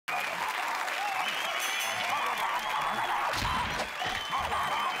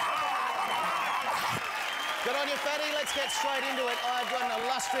on you, Fatty. Let's get straight into it. I've got an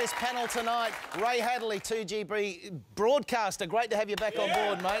illustrious panel tonight. Ray Hadley, 2GB broadcaster. Great to have you back on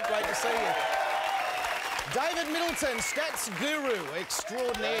board, mate. Great to see you. David Middleton, stats guru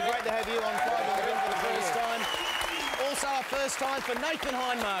extraordinaire. Great to have you on 5 in the bin for the first time. Also a first time for Nathan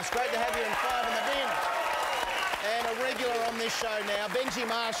Hindmarsh. Great to have you in 5 in the bin. And a regular on this show now, Benji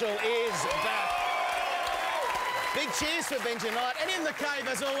Marshall is back. Big cheers for Ben tonight. And in the cave,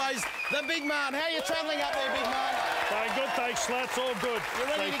 as always, the big man. How are you travelling up there, big man? Good, thanks, Slats. All good. You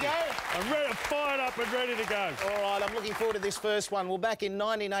ready to go? I'm ready, fired up and ready to go. All right, I'm looking forward to this first one. Well, back in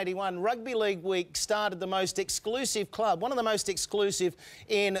 1981, Rugby League Week started the most exclusive club, one of the most exclusive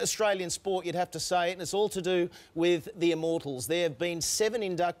in Australian sport, you'd have to say, and it's all to do with the Immortals. There have been 7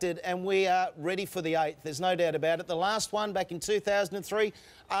 inducted, and we are ready for the 8th. There's no doubt about it. The last one back in 2003,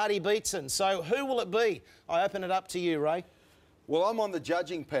 Artie Beetson. So who will it be? I open it up to you, Ray. Well, I'm on the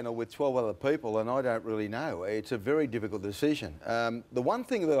judging panel with 12 other people, and I don't really know. It's a very difficult decision. The one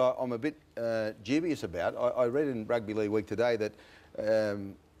thing that I'm a bit dubious about, I read in Rugby League Week today that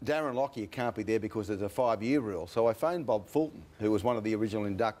Darren Lockyer can't be there because there's a 5-year rule. So I phoned Bob Fulton, who was one of the original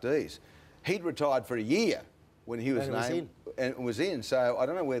inductees. He'd retired for a year when he was named and was in. So I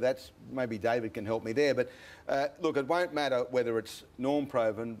don't know where that's, maybe David can help me there. But look, it won't matter whether it's Norm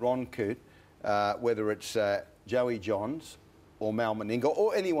Provan, Ron Coote, whether it's Joey Johns, or Mal Meninga,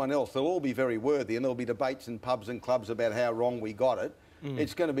 or anyone else. They'll all be very worthy, and there'll be debates in pubs and clubs about how wrong we got it.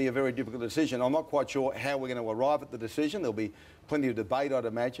 It's going to be a very difficult decision. I'm not quite sure how we're going to arrive at the decision. There'll be plenty of debate, I'd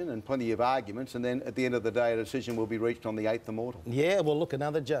imagine, and plenty of arguments, and then at the end of the day, a decision will be reached on the 8th Immortal. Yeah, well, look,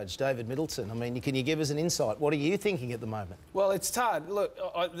 another judge, David Middleton. I mean, can you give us an insight? What are you thinking at the moment? Well, it's hard. Look,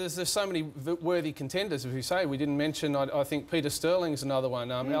 there's so many worthy contenders, as we say. We didn't mention, I think Peter Sterling's another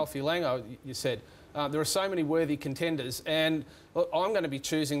one. Alfie Langer, you said. There are so many worthy contenders, and look, I'm going to be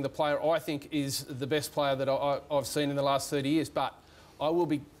choosing the player I think is the best player that I've seen in the last 30 years, but I will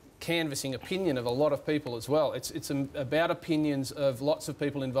be canvassing opinion of a lot of people as well. It's about opinions of lots of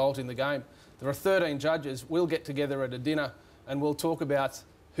people involved in the game. There are 13 judges. We'll get together at a dinner and we'll talk about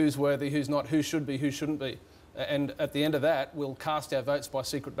who's worthy, who's not, who should be, who shouldn't be. And at the end of that, we'll cast our votes by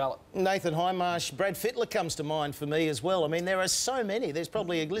secret ballot. Nathan Hindmarsh, Brad Fittler comes to mind for me as well. I mean, there are so many. There's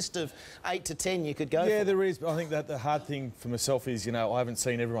probably a list of 8 to 10 you could go for. Yeah, there is. But I think that the hard thing for myself is, you know, I haven't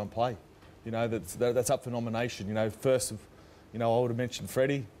seen everyone play. You know, that's up for nomination. You know, first of, you know, I would have mentioned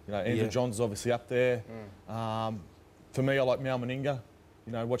Freddie. You know, Andrew Johns is obviously up there. For me, I like Mal Meninga.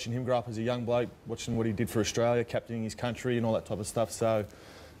 You know, watching him grow up as a young bloke, watching what he did for Australia, captaining his country and all that type of stuff. So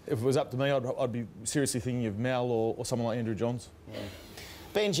if it was up to me, I'd be seriously thinking of Mal or someone like Andrew Johns.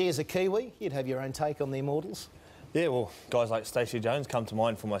 Benji, as a Kiwi, you'd have your own take on the Immortals? Yeah, well, guys like Stacey Jones come to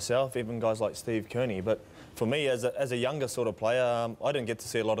mind for myself, even guys like Steve Kearney. But for me, as a younger sort of player, I didn't get to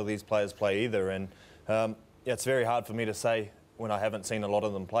see a lot of these players play either. And yeah, it's very hard for me to say when I haven't seen a lot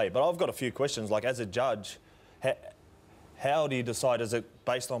of them play. But I've got a few questions. Like, as a judge, how do you decide? Is it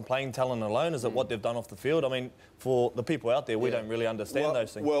based on playing talent alone? Is it what they've done off the field? I mean, for the people out there, we don't really understand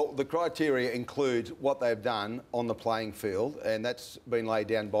those things. Well, the criteria includes what they've done on the playing field, and that's been laid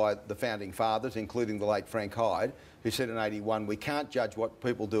down by the founding fathers, including the late Frank Hyde, who said in '81, we can't judge what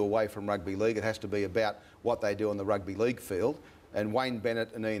people do away from rugby league. It has to be about what they do on the rugby league field. And Wayne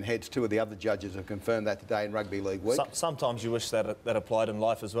Bennett and Ian Heads, 2 of the other judges, have confirmed that today in Rugby League Week. Sometimes you wish that applied in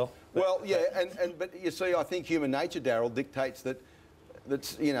life as well. Well, yeah, but you see, I think human nature, Darryl, dictates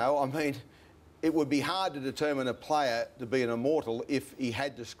that's, you know, I mean, it would be hard to determine a player to be an immortal if he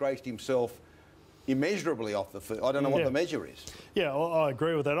had disgraced himself immeasurably off the field. I don't know what the measure is. Yeah, well, I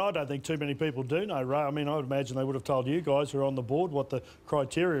agree with that. I don't think too many people do know, Ray. I mean, I would imagine they would have told you guys who are on the board what the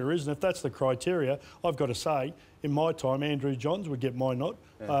criteria is, and if that's the criteria, I've got to say, in my time, Andrew Johns would get my nod.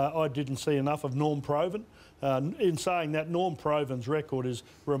 I didn't see enough of Norm Provan. In saying that, Norm Provan's record is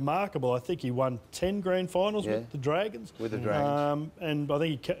remarkable. I think he won 10 grand finals with the Dragons. With the Dragons. And I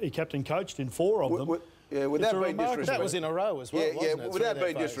think he captain coached in 4 of them. Yeah, without being disrespectful. That was in a row as well, wasn't it? Without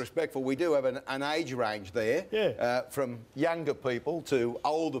being disrespectful, we do have an age range there, from younger people to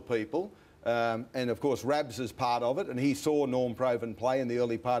older people. And, of course, Rabs is part of it, and he saw Norm Provan play in the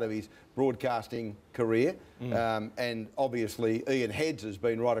early part of his broadcasting career. And, obviously, Ian Heads has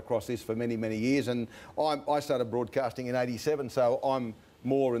been right across this for many, many years. And I started broadcasting in '87, so I'm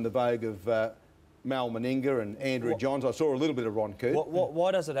more in the vogue of Mal Meninga and Andrew Johns. I saw a little bit of Ron Coote.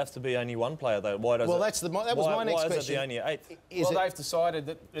 Why does it have to be only one player, though? Why does that was my next question. Why is it the only 8th? Well, they've decided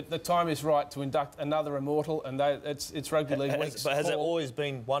that the time is right to induct another Immortal, and it's Rugby League Week. But has it always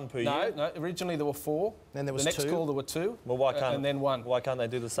been 1 per year? No, originally there were 4. Then there was the next 2. call there were 2. Well, why can't and then 1. Why can't they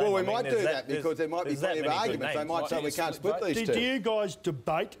do the same? Well, we I mean, might do that because there might be there's that plenty of many good arguments. They names. might say we can't split these Do two. you guys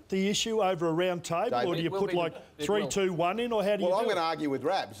debate the issue over a round table, or do you It will put be- like it 3, will. 2, 1 in, or how do you Well, do I'm going to it? argue with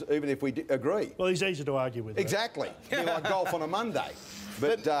Rabs, even if we agree. Well, he's easy to argue with. Exactly. Be like golf on a Monday.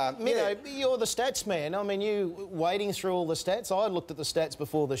 But, Mino, you're the stats man. I mean, you wading through all the stats. I looked at the stats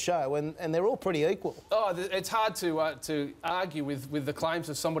before the show, and they're all pretty equal. Oh, it's hard to argue with the claims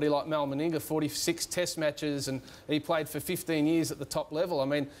of somebody like Mal Meninga, 46 test matches, and he played for 15 years at the top level. I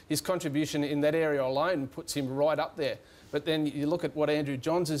mean, his contribution in that area alone puts him right up there. But then you look at what Andrew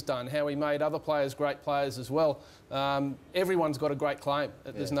Johns has done, how he made other players great players as well. Everyone's got a great claim.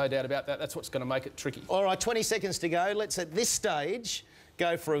 There's no doubt about that. That's what's going to make it tricky. All right, 20 seconds to go. Let's, at this stage,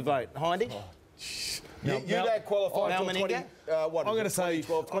 go for a vote. Hindy? you don't qualify Mal until 20... Meninga? what I'm is going it, to say.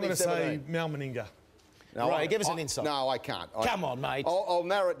 2012, I'm going to say 2017? Mal Meninga. No, Ray, give us an insight. No, I can't. Come on, mate. I'll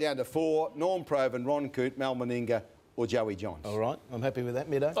narrow it down to 4. Norm Provan, Ron Coote, Mal Meninga or Joey Johns. All right, I'm happy with that,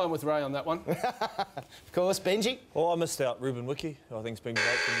 Mido. I'm with Ray on that one. Of course, Benji? Well, I missed out Ruben Wiki, who I think's been great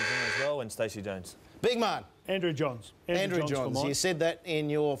for New Zealand as well, and Stacey Jones. Big man. Andrew Johns. Andrew for Johns, mine. you said that in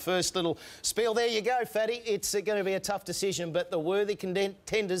your first little spiel. There you go, Fatty. It's going to be a tough decision, but the worthy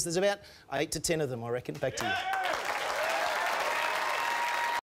contenders, there's about 8 to 10 of them, I reckon. Back to you.